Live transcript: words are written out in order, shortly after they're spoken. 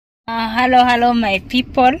Hello my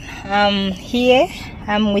people. Here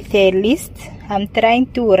I'm with a list. I'm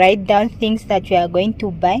trying to write down things that we are going to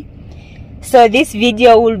buy. So this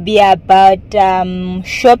video will be about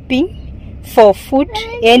shopping for food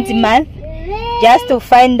end month, just to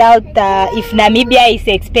find out if Namibia is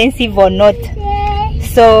expensive or not.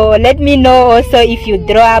 So let me know also if you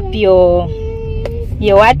draw up your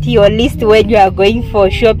list when you are going for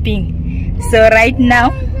shopping. So right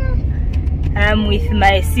now I'm with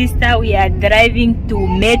my sister. We are driving to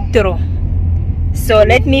Metro. So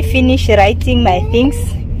let me finish writing my things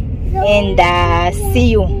and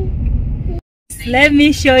see you. Let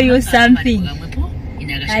me show you something.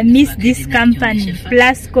 I miss this company,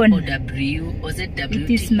 Plascon. It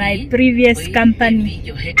is my previous company.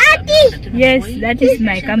 Yes, that is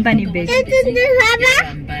my company base.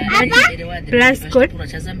 Plascon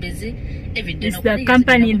is the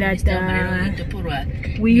company that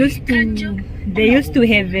they used to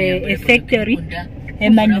have a factory, a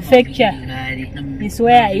manufacturer. It's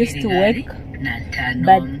where I used to work,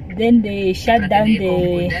 but then they shut down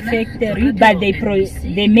the factory. But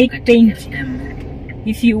they make paint.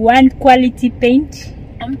 If you want quality paint,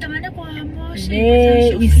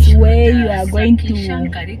 there is where you are going to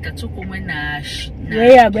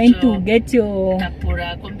get your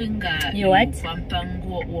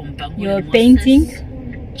painting.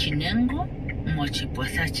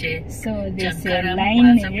 So there's a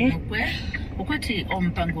line here.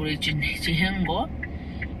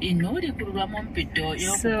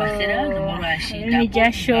 So let me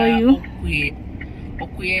just show you.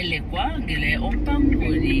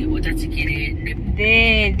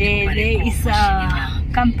 There is a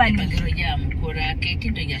company,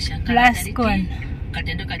 Plascon.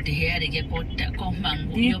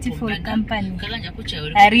 Beautiful company.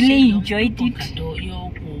 I really enjoyed it.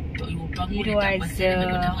 It was a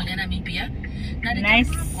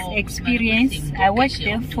nice experience. I worked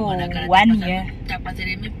there for 1 year.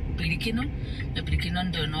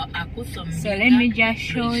 So let me just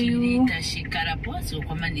show you.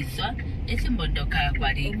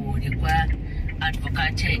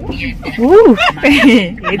 Ooh,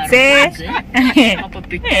 it's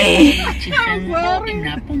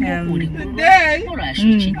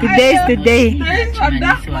today.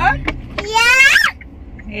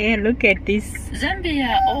 Yeah, look at this. This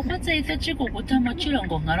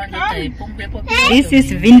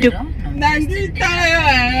is Vindu.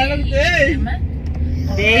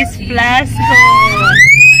 This Plascon,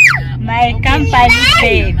 my company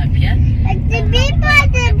babe.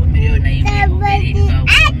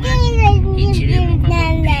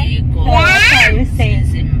 What are you saying?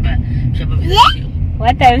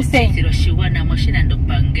 What are you saying?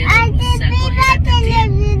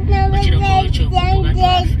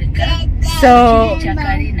 So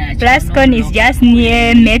Plascon is just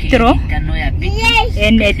near Metro,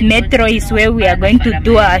 and at Metro is where we are going to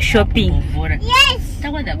do our shopping.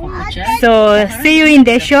 So see you in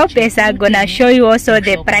the shop, as I'm gonna show you also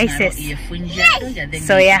the prices.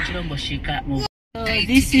 So yeah, so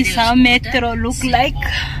this is how Metro look like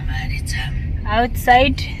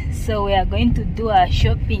outside. So we are going to do our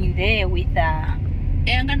shopping there with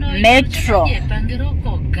Metro.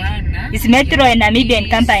 It's Metro, a Namibian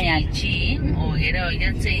company.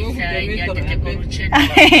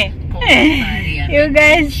 You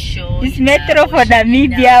guys, it's Metro for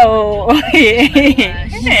Namibia.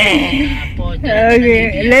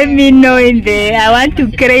 Okay, let me know in there. I want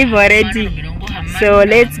to crave already. So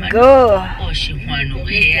let's go.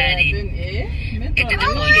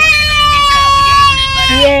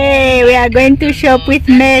 Yay, we are going to shop with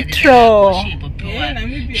Metro.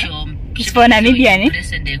 It's for Namibia, eh?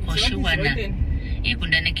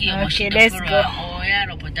 Okay, let's go.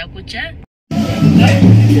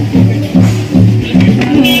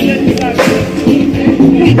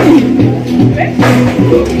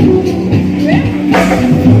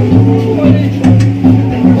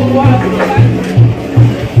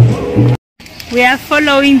 We are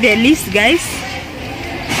following the list, guys.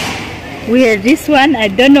 We have this one. I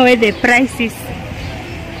don't know where the price is.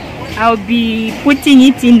 I'll be putting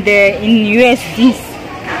it in USD.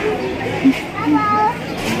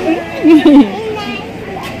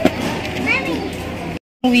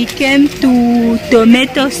 We came to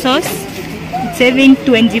tomato sauce. It's having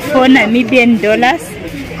 24 Namibian dollars.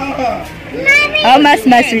 How much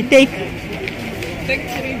must we take? Take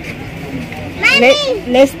 3.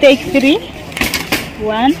 Let's take 3.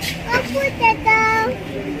 1,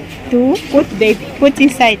 2. Put, baby. Put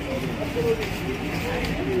inside.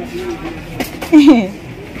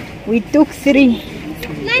 We took 3.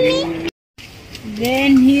 Mommy.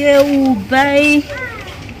 Then here we'll buy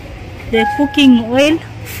the cooking oil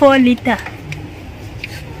 4 liter.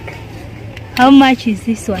 How much is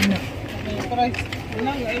this one?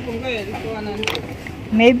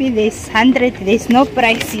 Maybe there's 100. There's no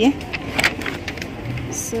price here.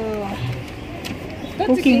 So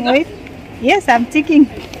cooking oil. Yes, I'm taking.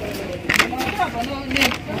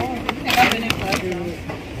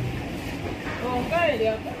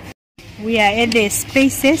 We are at the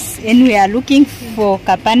spaces and we are looking for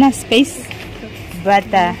Kapana space,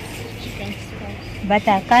 but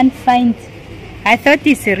I can't find. I thought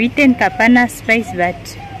it's written Kapana space,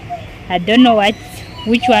 but I don't know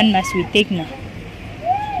which one must we take now.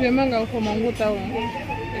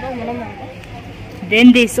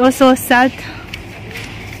 Then there's also salt.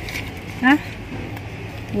 Huh?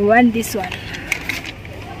 We want this one.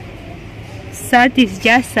 Salt is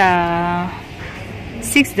just $6,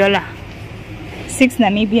 $6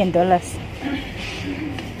 Namibian dollars.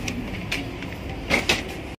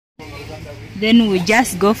 Then we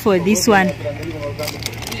just go for this one.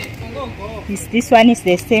 This one is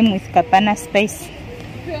the same with Kapana spice.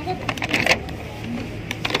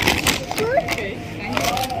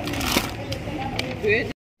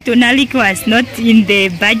 Tonalik was not in the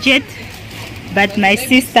budget, but my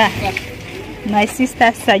sister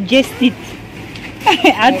suggested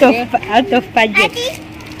out of budget.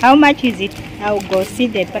 How much is it? I'll go see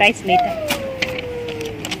the price later.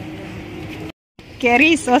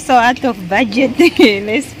 Curry is also out of budget.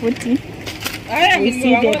 Let's put it. We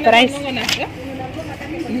see the price.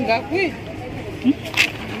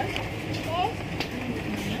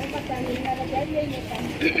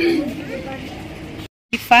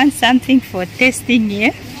 We found something for testing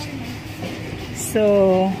here.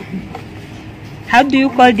 So, how do you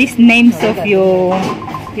call these names of your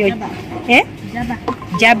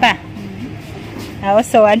Jaba? I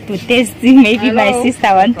also want to taste it. Maybe my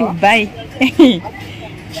sister want to buy. Let's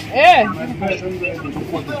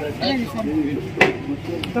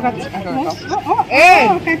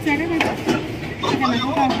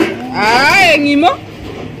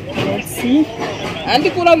see.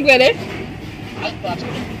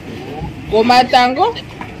 Gomatango.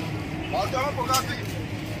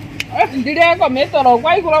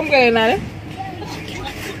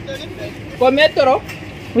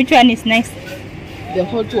 Which one is nice? The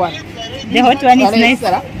hot one. The hot one is nice.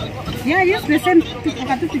 Yeah, yes, the same.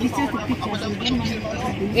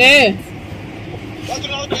 Yeah.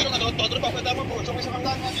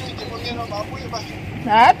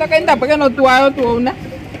 Ah, takainda pagano tuayo tuona.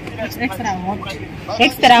 Extra hot.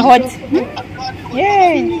 Extra hot.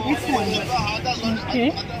 Yay! Okay.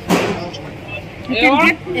 You can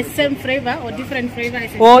get the same flavor or different flavor.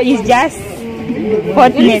 Oh, it's just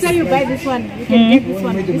hotness. When you buy this one, you can get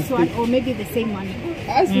this one, or maybe the same one.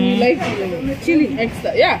 As we like chili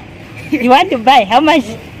extra, yeah. You want to buy? How much?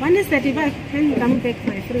 One is 35. Then you come back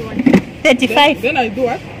for a free one. 35. Then I do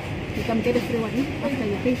what? You can get a free one after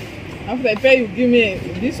you pay. After I pay, you give me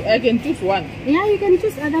this. I can choose one. Yeah, you can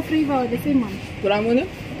choose other flavor or the same one. Kuramune?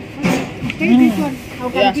 Okay, this one. I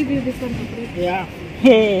can give you this one for free. Yeah.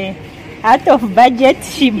 Hey, out of budget,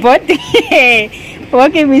 she bought.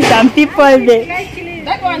 Working with some people.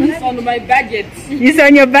 That one is on my budget. It's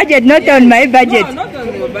on your budget, not on my budget. No, not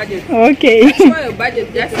on your budget. Okay. That's why your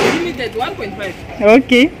budget just limited 1.5.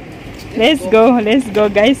 Okay. Let's go,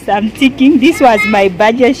 guys. I'm thinking this was my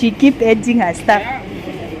budget. She keep adding her stuff. Yeah.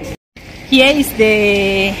 Here is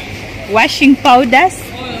the washing powders.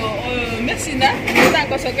 Merci na.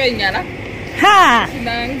 Ha!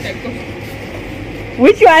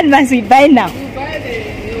 Which one must we buy now? You buy the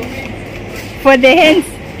For the hands.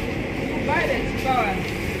 you buy the cheaper one.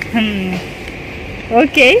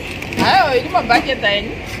 Okay. Ah, you my budget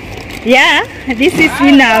then. Yeah, this is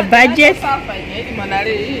in our budget.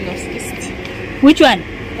 Which one?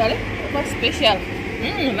 What special?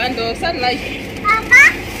 Lando sunlight.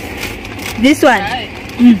 This one.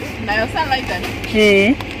 Now sunlight then.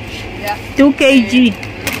 Yeah. Yeah. 2 kg.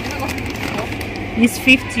 It's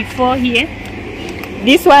 54 here.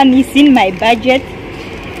 This one is in my budget.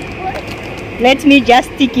 Let me just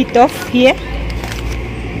tick it off here.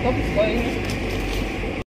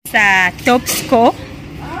 It's a top score.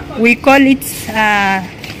 We call it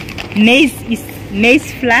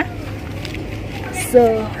maize flour.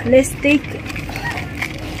 So let's take.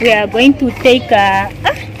 We are going to take.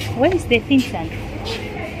 Where is the thing, son?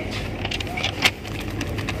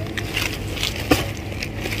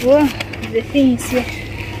 Whoa, the thing is here.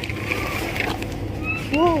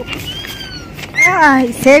 Whoa.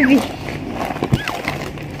 It's heavy.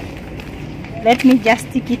 Let me just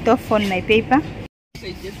stick it off on my paper.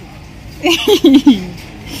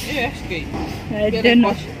 I don't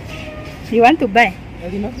know. You want to buy?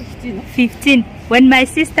 15. When my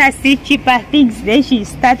sister see cheaper things, then she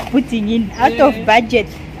start putting in out of budget.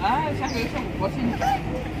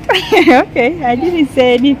 Okay, I didn't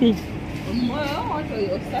say anything.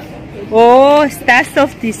 Oh, Star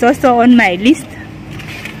Soft is also on my list.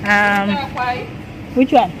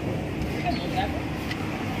 Which one?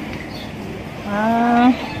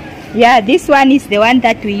 Yeah, this one is the one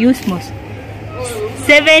that we use most.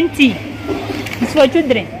 70. It's for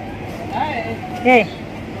children. Hey.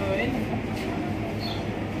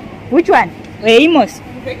 Which one? Weimos.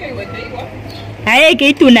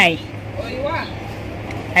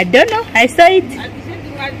 I don't know. I saw it.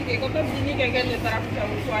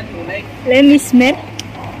 Let me smell.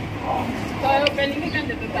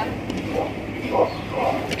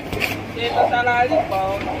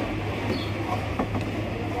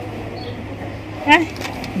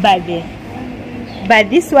 But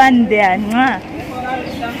this one there,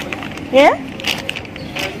 yeah.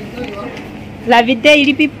 La vide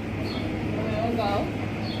ili pip.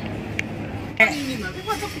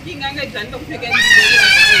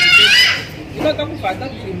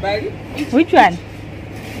 Which one?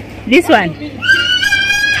 This one?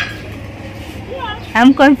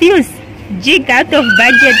 I'm confused. Jig out of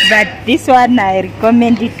budget, but this one I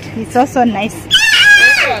recommend it. It's also nice.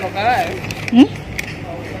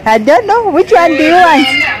 I don't know. Which one do you want?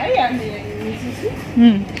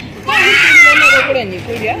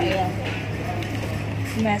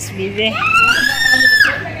 Must be there.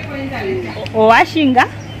 Washinga?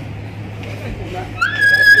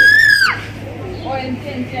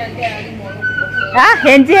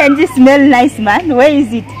 Henji smell nice, man. Where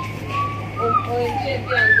is it?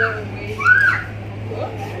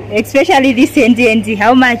 Especially this Henji.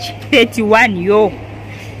 How much? 31, yo.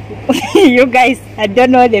 You guys, I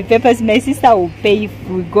don't know the papers. My sister will pay if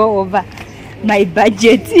we go over my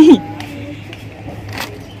budget.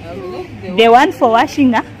 The one for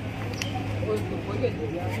washing, huh?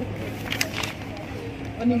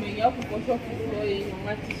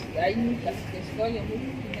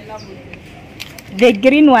 The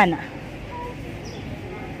green one.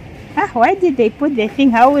 Why did they put the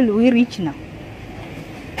thing? How will we reach now?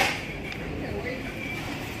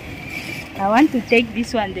 I want to take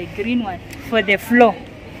this one, the green one, for the floor,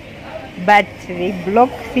 but they block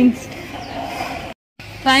things.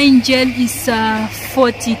 Fine gel is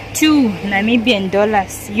 42 Namibian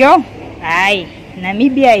dollars. Yo, aye,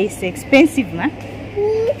 Namibia is expensive, man.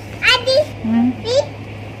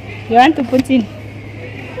 You want to put in?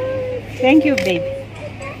 Thank you, baby.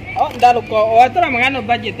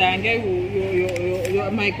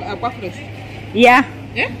 Yeah.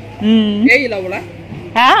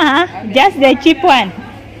 Just the cheap one.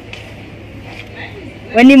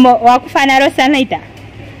 When you walk fanaro sanita.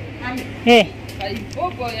 Hey.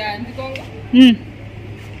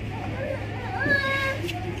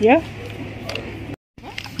 Yeah.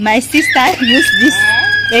 My sister used this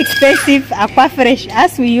expensive Aquafresh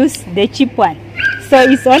as we use the cheap one, so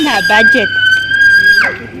it's on her budget.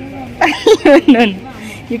 No,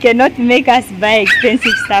 you cannot make us buy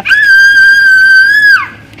expensive stuff.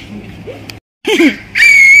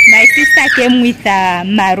 My sister came with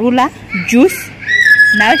marula juice.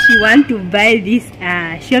 Now she want to buy this.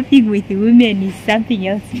 Shopping with women is something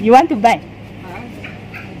else. You want to buy? I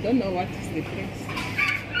don't know what is the price.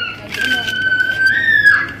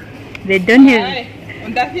 They don't have.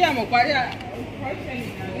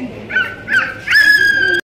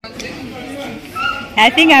 I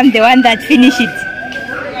think I'm the one that finished it.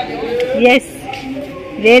 Yes.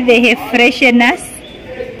 There they have fresheners.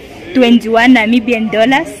 21 Namibian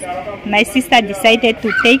dollars. My sister decided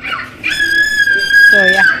to take. So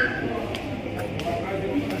yeah.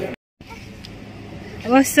 I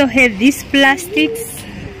also have these plastics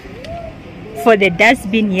for the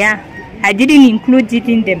dustbin. Yeah, I didn't include it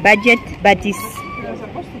in the budget, but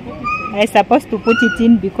I'm supposed to put it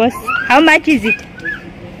in because how much is it?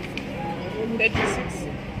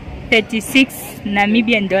 36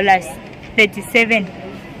 Namibian dollars. 37.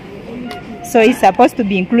 So it's supposed to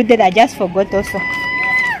be included. I just forgot also.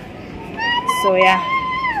 So yeah.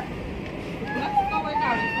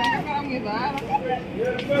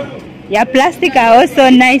 Yeah, plastic are also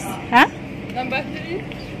nice, huh? Number 3,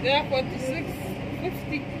 they are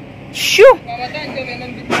 46.50. Sure.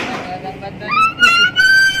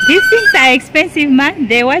 These things are expensive, man.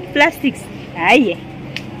 The white plastics. Yeah.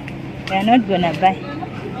 They are not gonna buy.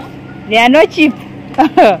 They are not cheap.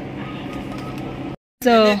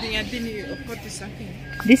 So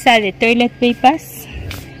these are the toilet papers.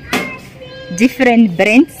 Different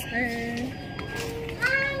brands.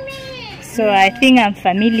 So I think I'm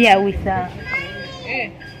familiar with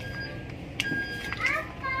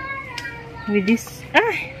with this.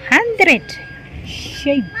 100.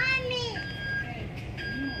 Shame.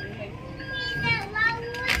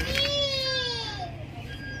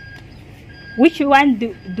 Which one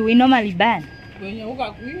do we normally ban?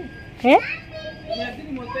 Eh?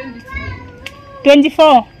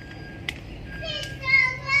 24.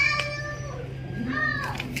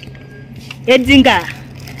 Edzinga.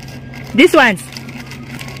 This ones.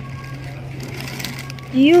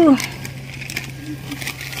 Yo.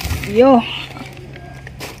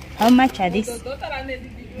 How much are these?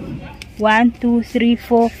 1, 2, 3,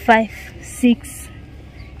 4, 5, 6.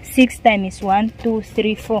 6 times 1, 2,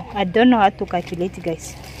 3, 4. I don't know how to calculate,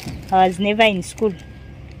 guys. I was never in school.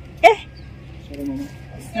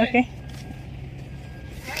 Okay.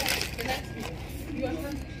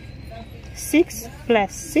 6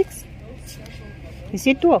 plus 6. Is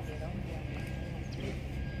it 12?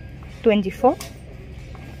 24.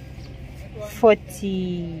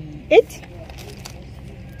 48.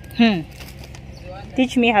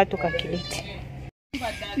 Teach me how to calculate.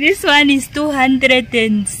 This one is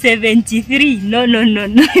 273. No.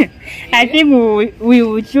 I think we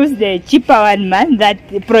will choose the cheaper one, man, that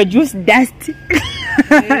produce dust.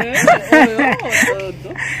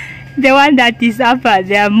 The one that is upper,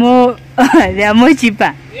 they are more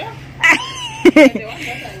cheaper. Yeah.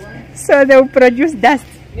 So they will produce dust.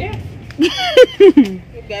 Yeah.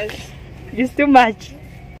 It's too much.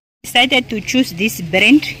 Decided to choose this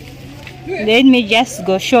brand. Let me just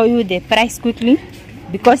go show you the price quickly,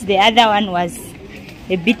 because the other one was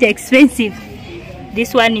a bit expensive.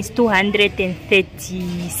 This one is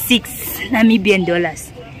 236 Namibian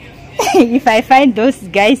dollars. If I find those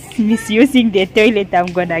guys misusing the toilet,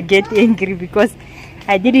 I'm gonna get angry, because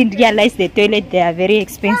I didn't realize the toilet, they are very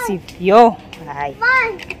expensive.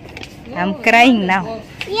 I'm crying now.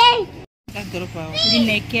 Yay!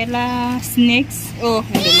 Nekela snakes. Oh,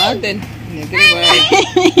 in the mountain.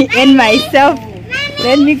 And myself.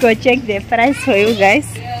 Let me go check the price for you guys.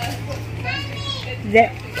 They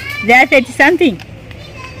are 30 something.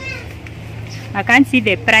 I can't see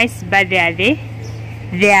the price, but they are there.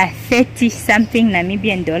 They are 30 something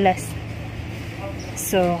Namibian dollars.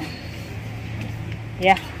 So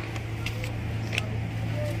yeah.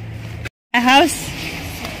 My house.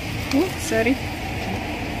 Oh, sorry.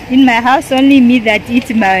 In my house, only me that eat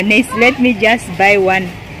mayonnaise. Let me just buy one,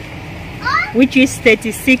 which is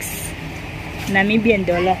 36 Namibian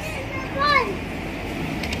dollars.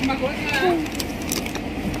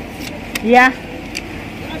 Yeah.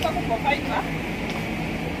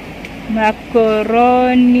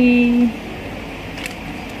 Macaroni.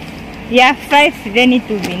 Yeah, 5. Then it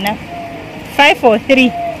will be enough. 5 or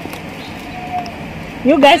 3.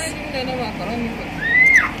 You guys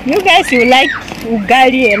will like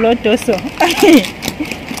ugali a lot also.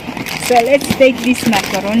 So let's take this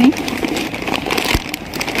macaroni.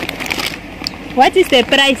 What is the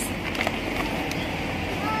price?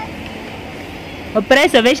 The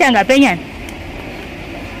price of Eshanga Penyan?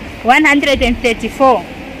 134.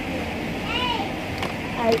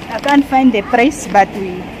 I can't find the price, but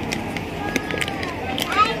we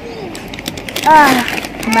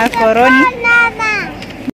macaroni.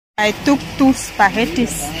 I took 2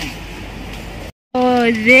 spaghettis.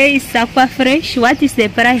 Oh, there is aqua fresh. What is the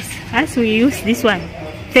price? As we use this one,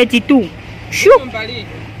 32. Shoo.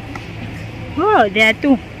 Oh, there are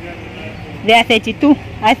 2. There are 32.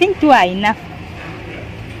 I think 2 are enough.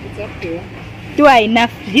 It's up to you. 2 are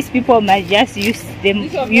enough. These people must just use them.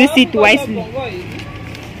 Use it wisely.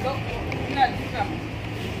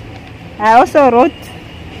 I also wrote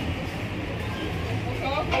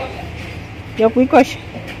your quick.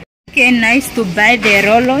 Okay, nice to buy the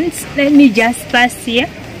roll-ons. Let me just pass here.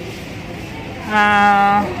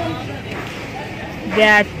 There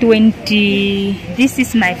are 20. This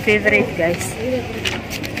is my favorite, guys.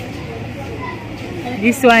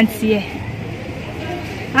 This one's here.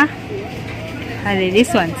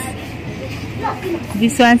 These ones.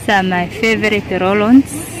 These ones are my favorite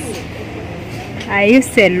roll-ons. I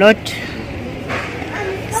use a lot,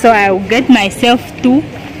 so I will get myself 2.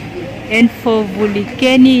 And for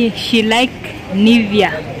Vulikeni, she like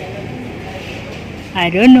Nivea. I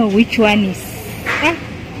don't know which one is.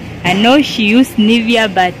 I know she used Nivea,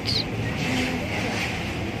 but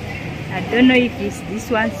I don't know if it's this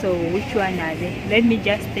one, so which one are they? Let me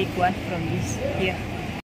just take one from this here.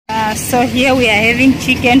 So here we are having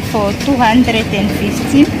chicken for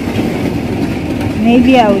 215.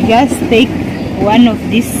 Maybe I'll just take one of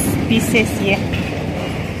these pieces here.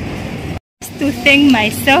 To thank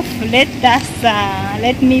myself, let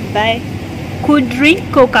me buy cool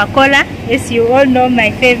drink, Coca-Cola. As you all know,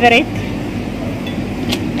 my favorite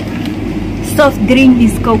soft drink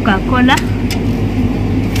is Coca-Cola.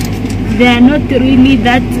 they are not really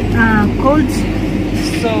that cold.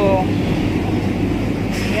 So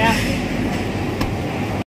yeah,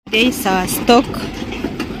 there is our stock.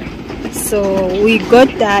 So we got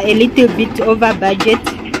a little bit over budget.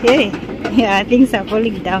 Hey, yeah, things are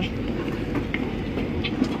falling down.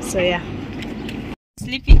 So yeah.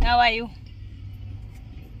 Sleeping, how are you?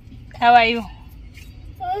 How are you?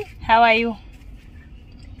 How are you?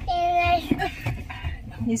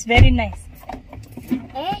 It's very nice.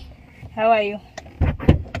 How are you?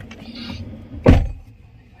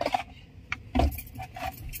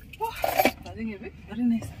 Very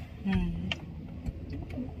nice.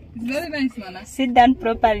 It's very nice, Mana. Sit down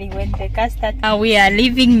properly when the car starts. We are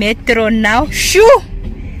leaving metro now. Shoo!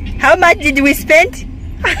 How much did we spend?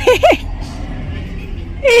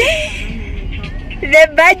 The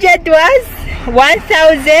budget was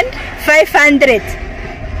 1,500,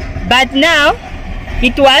 but now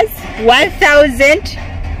it was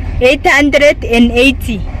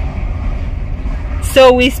 1,880.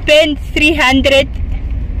 So we spent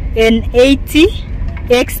 380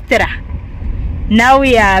 extra. Now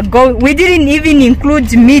we are going. We didn't even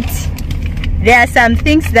include meat. There are some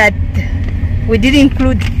things that we didn't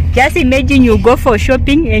include. Just imagine you go for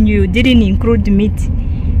shopping and you didn't include meat.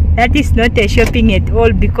 That is not a shopping at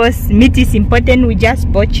all, because meat is important. We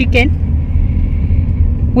just bought chicken.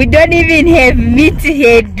 We don't even have meat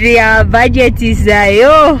here. Their budget is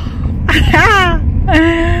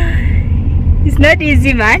it's not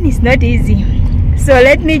easy, man. It's not easy. So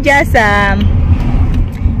let me just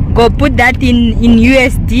go put that in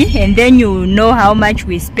USD, and then you know how much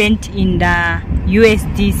we spent in the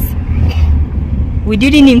USDs. We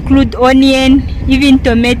didn't include onion, even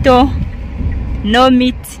tomato, no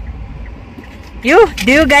meat. Do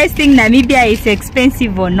you guys think Namibia is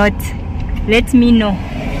expensive or not? Let me know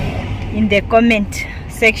in the comment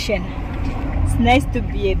section. It's nice to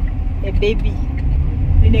be a baby.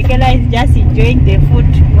 Linekela is just enjoying the food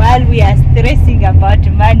while we are stressing about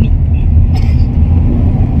money.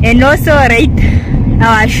 And also, right,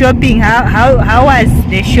 our shopping. How was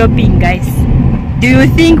the shopping, guys? Do you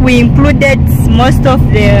think we included most of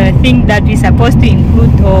the things that we're supposed to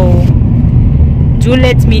include, or do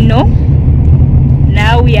let me know?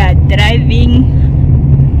 Now we are driving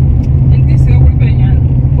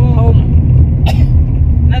home.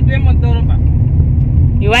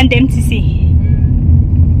 You want them to see?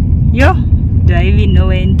 Yo, do I even know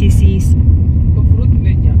where NTC is?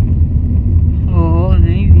 Oh,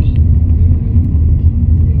 maybe.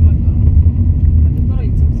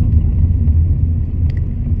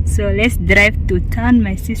 So let's drive to town.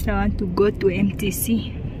 My sister wants to go to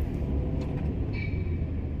MTC.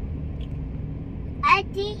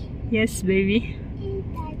 Auntie? Yes, baby.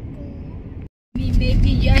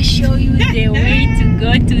 Baby, just show you the way to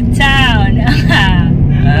go to town.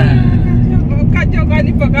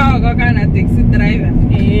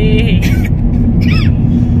 Hey.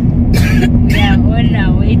 We are on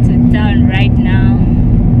our way to town right now.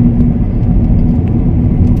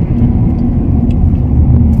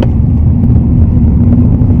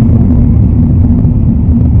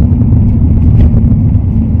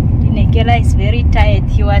 Negela is very tired.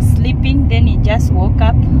 He was sleeping, then he just woke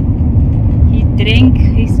up. He drank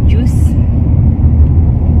his juice.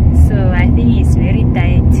 So I think he's very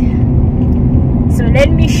tired. So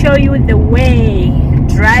let me show you the way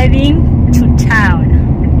driving to town.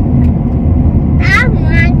 I'm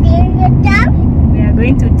going to town. We are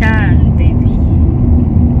going to town, baby.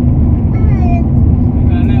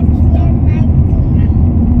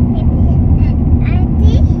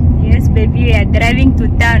 Auntie? Yes, baby, we are driving to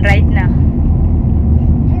town right now.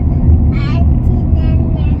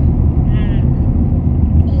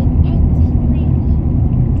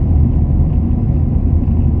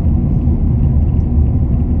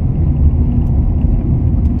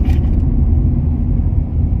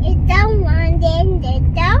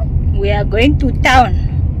 We are going to town.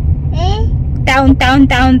 Town.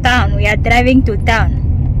 We are driving to town.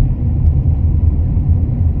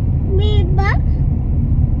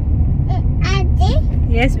 Auntie?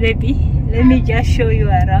 Yes, baby. Let me just show you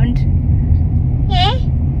around.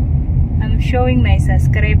 I'm showing my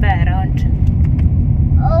subscriber around.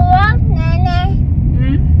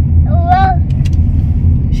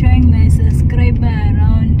 Showing my subscriber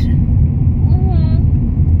around.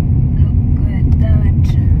 Look at that.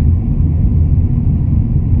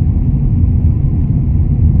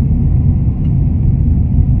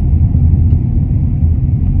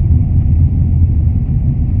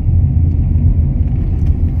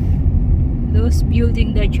 Those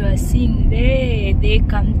buildings that you are seeing there, they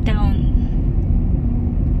come down.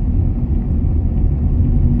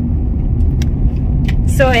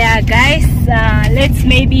 So yeah guys, let's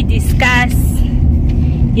maybe discuss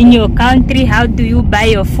in your country, how do you buy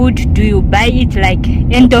your food? Do you buy it like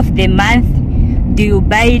end of the month? Do you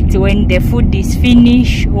buy it when the food is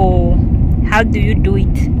finished, or how do you do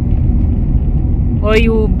it? Or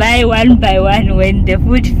you buy one by one, when the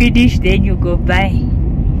food finish then you go buy?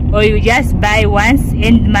 Or you just buy once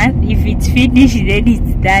end month, if it's finished then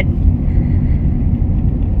it's done?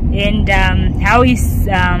 And how is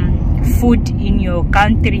food in your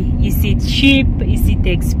country? Is it cheap? Is it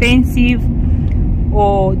expensive?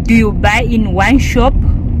 Or do you buy in one shop,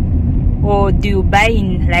 or do you buy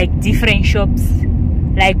in like different shops,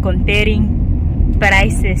 like comparing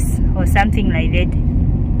prices or something like that?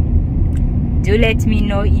 Do let me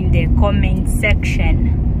know in the comment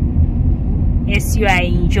section. As you are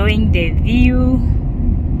enjoying the view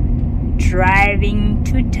driving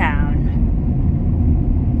to town,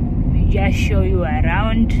 we just show you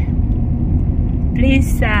around.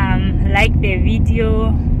 Please like the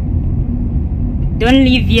video. Don't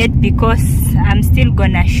leave yet, because I'm still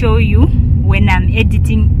gonna show you when I'm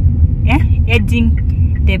adding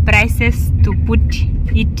the prices to put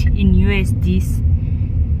it in USDs.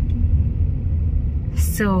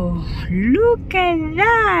 So look at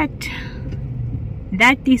that.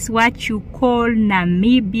 That is what you call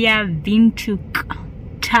Namibia Windhoek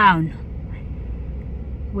town.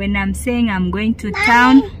 When I'm saying I'm going to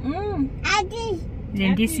town,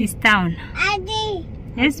 then this is town.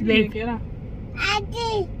 Yes, babe.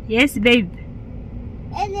 Yes, babe.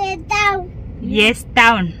 Yes,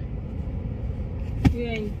 town. We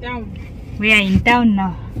are in town. We are in town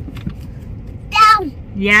now. Down.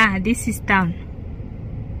 Yeah, this is town.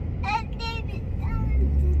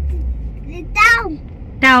 Down.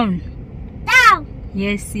 Town. Down.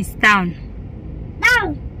 Yes, it's town.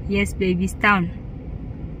 Down. Yes, baby, it's town.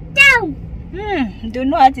 Down. Do you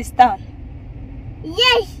know what is town?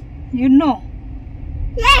 Yes. You know?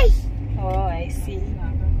 Yes. Oh, I see.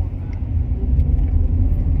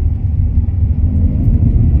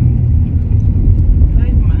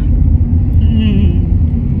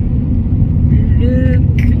 Look.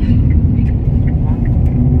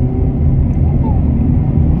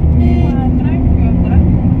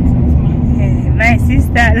 My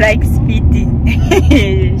sister likes speeding.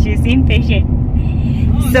 She's impatient.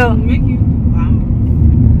 So,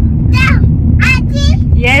 Down. Auntie.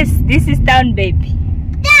 yes, this is town, baby.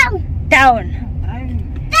 Down. Town.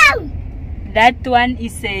 Down. That one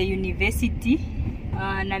is a university,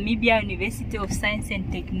 Namibia University of Science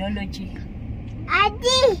and Technology.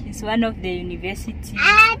 Auntie. It's one of the universities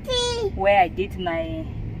Auntie. where I did my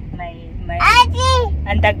Auntie.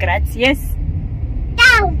 undergrads. Yes,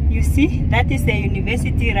 Down. you see, that is the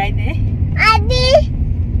university right there. Auntie.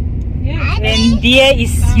 And there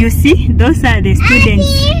is, you see, those are the students.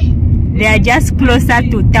 They are just closer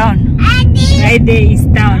to town. Auntie. Right there is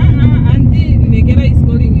town. Auntie, Negera is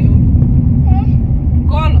calling you.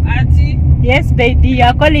 Call Auntie. Yes, baby, you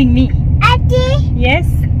are calling me. Auntie. Yes,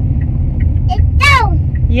 It's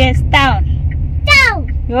down. yes, town. Down.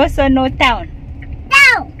 You also know town.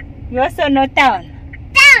 Down. You also know town.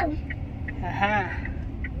 Down.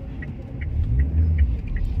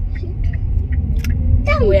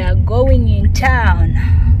 We are going in town.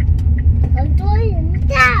 I'm going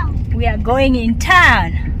down. We are going in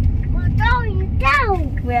town. I'm going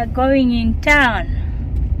down. We are going in town.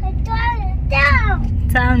 I'm going down.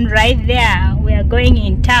 Town right there. We are going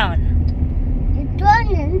in town. I'm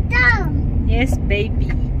going down. Yes,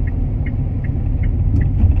 baby.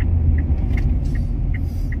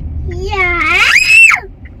 Yeah.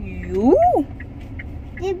 You?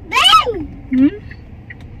 The bang.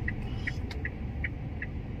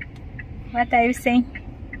 What are you saying?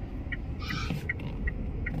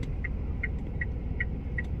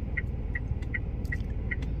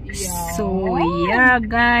 So yeah,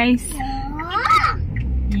 guys.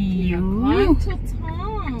 You.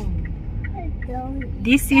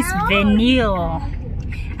 This is vanilla.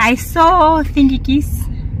 I saw Thingiki's.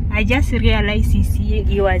 I just realized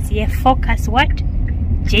he was here. Focus what?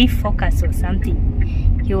 J Focus or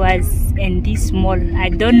something. He was in this mall. I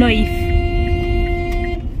don't know if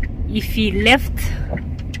he left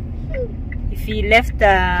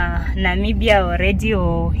Namibia already,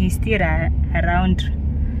 or he's still around.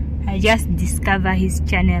 I just discovered his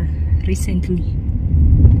channel recently.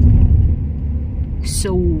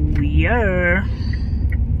 So yeah.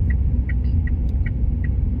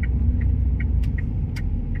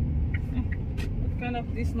 What kind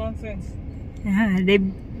of this nonsense? They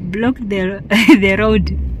blocked the the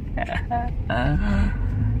road. Yeah.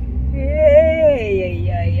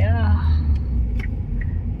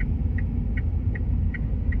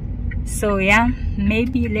 So yeah,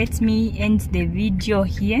 maybe let me end the video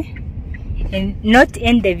here, and not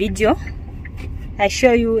end the video. I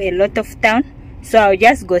show you a lot of town, so I'll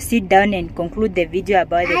just go sit down and conclude the video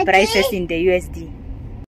about the prices in the USD.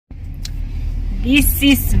 This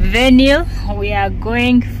is Venil. We are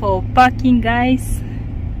going for parking, guys.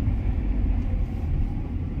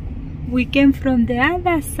 We came from the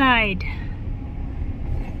other side.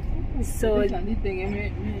 So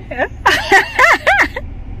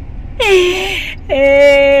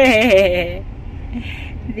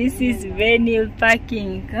this is Venil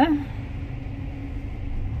parking.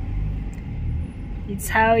 It's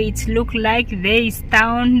how it look like. There is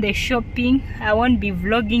town, the shopping. I won't be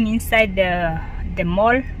vlogging inside the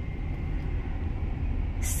mall.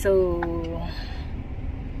 So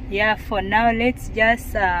yeah, for now let's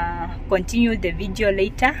just continue the video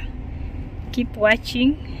later. Keep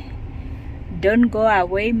watching. Don't go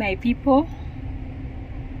away, my people.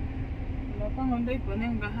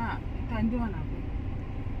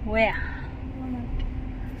 Where?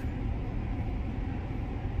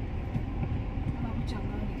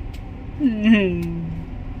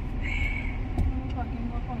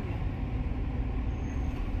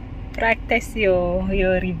 Practice your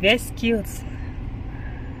reverse skills.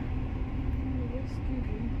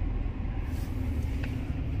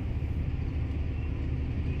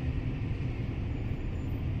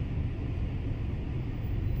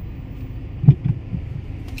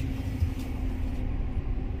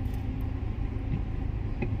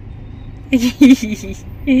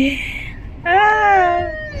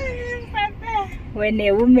 When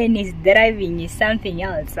a woman is driving is something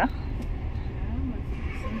else, huh?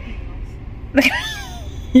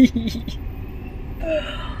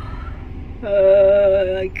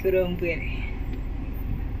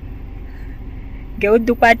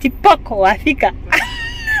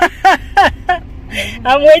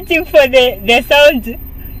 I'm waiting for the sound,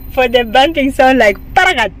 for the bumping sound, like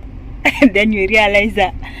paragat. And then you realize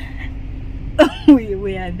that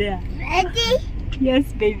we are there. Ready?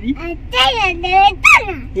 Yes, baby. Good.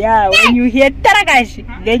 Yeah, when you hear taragash,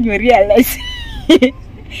 then you realize.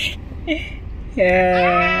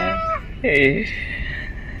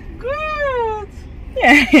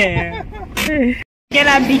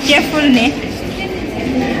 Gotta be careful, ne?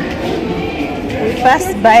 We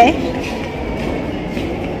passed by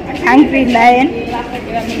Hungry Lion.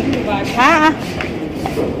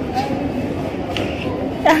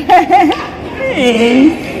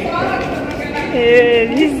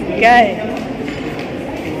 This guy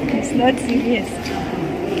is not serious.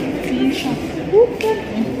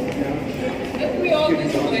 We all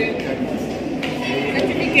this way. Let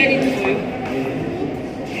me get it for you.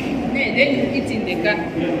 Then you eat in the car.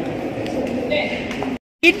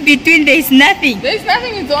 In between there is nothing. There is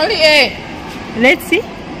nothing, it's only air. Let's see.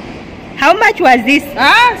 How much was this?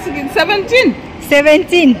 17.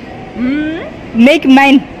 17. Make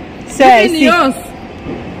mine. So I see. Yours.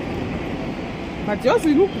 But yours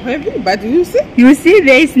will look heavy, but you see? You see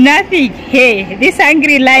there is nothing. Hey, this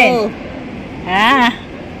Hungry Lion.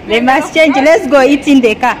 They must change. Let's go eat in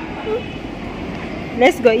the car.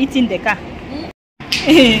 Let's go eat in the car.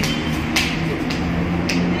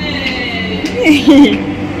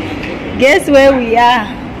 Guess where we are?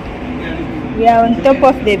 We are on top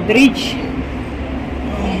of the bridge.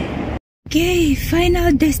 Okay,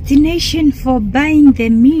 final destination for buying the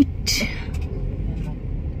meat.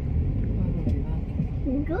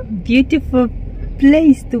 Beautiful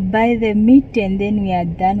place to buy the meat, and then we are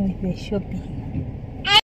done with the shopping.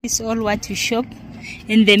 This is all what you shop.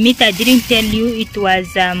 And the meat, I didn't tell you, it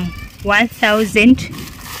was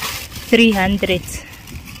 1,300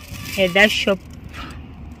 at that shop.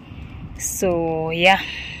 So yeah,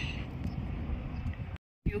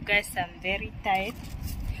 you guys, I'm very tired,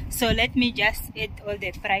 so let me just add all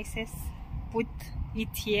the prices, put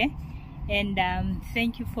it here, and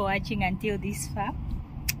thank you for watching until this far.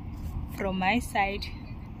 From my side,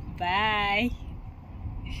 bye.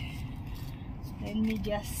 Let me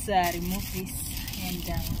just remove this, and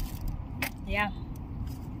yeah.